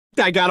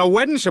I got a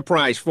wedding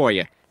surprise for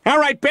you. All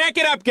right, back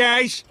it up,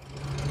 guys.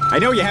 I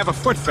know you have a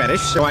foot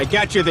fetish, so I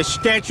got you the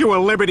Statue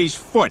of Liberty's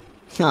foot.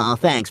 Oh,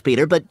 thanks,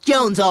 Peter, but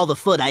Joan's all the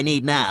foot I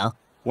need now.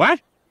 What?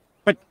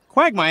 But,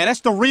 Quagmire,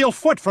 that's the real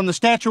foot from the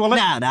Statue of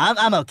Liberty. No,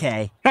 I'm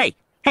okay. Hey,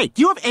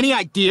 do you have any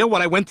idea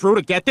what I went through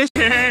to get this?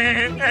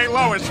 Hey,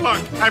 Lois,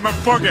 look, I'm a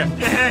booger.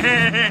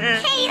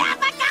 Peter,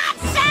 for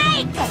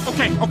God's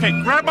sake! Okay,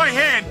 grab my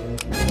hand.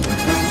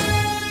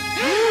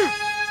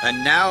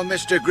 And now,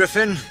 Mr.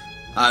 Griffin,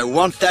 I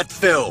want that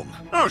film.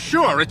 Oh,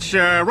 sure, it's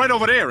right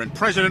over there in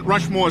President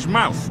Rushmore's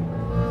mouth.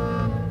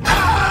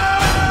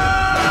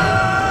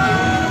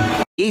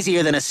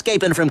 Easier than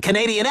escaping from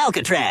Canadian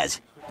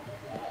Alcatraz.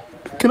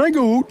 Can I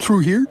go through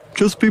here?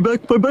 Just be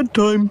back by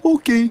bedtime.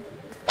 Okay.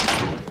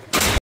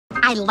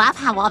 I love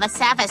how all the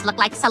surfers look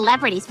like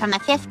celebrities from the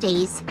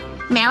 50s.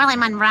 Marilyn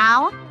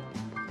Monroe,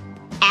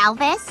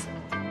 Elvis,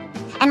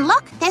 and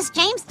look, there's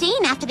James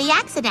Dean after the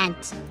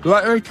accident.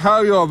 Let me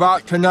tell you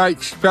about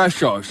tonight's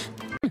specials.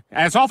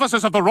 As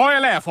officers of the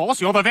Royal Air Force,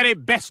 you're the very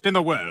best in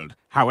the world.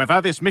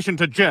 However, this mission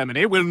to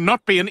Germany will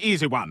not be an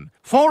easy one.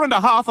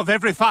 4.5 of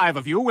every 5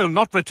 of you will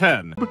not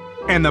return.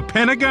 And the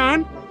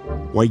Pentagon?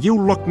 Well, you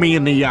look me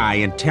in the eye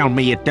and tell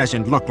me it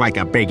doesn't look like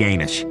a big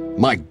anus.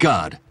 My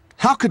God,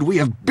 how could we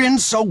have been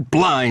so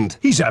blind?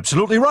 He's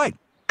absolutely right.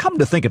 Come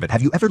to think of it,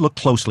 have you ever looked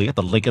closely at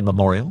the Lincoln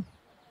Memorial?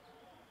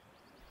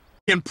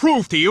 Can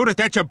prove to you that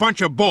that's a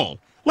bunch of bull.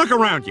 Look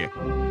around you.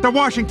 The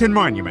Washington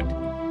Monument.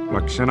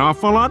 Looks an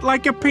awful lot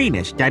like a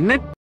penis, doesn't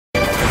it?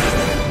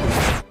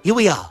 Here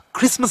we are,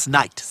 Christmas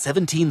night,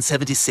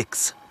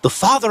 1776. The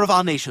father of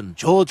our nation,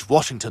 George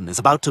Washington, is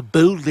about to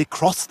boldly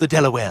cross the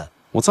Delaware.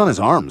 What's on his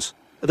arms?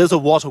 Those are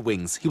water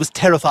wings. He was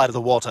terrified of the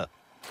water.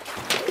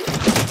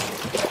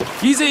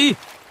 Easy!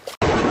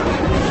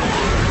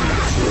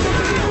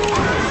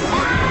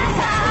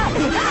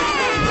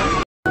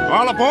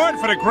 All aboard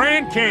for the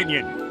Grand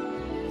Canyon.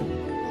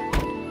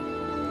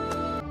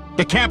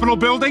 The Capitol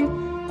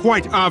building?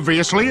 Quite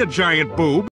obviously a giant boob.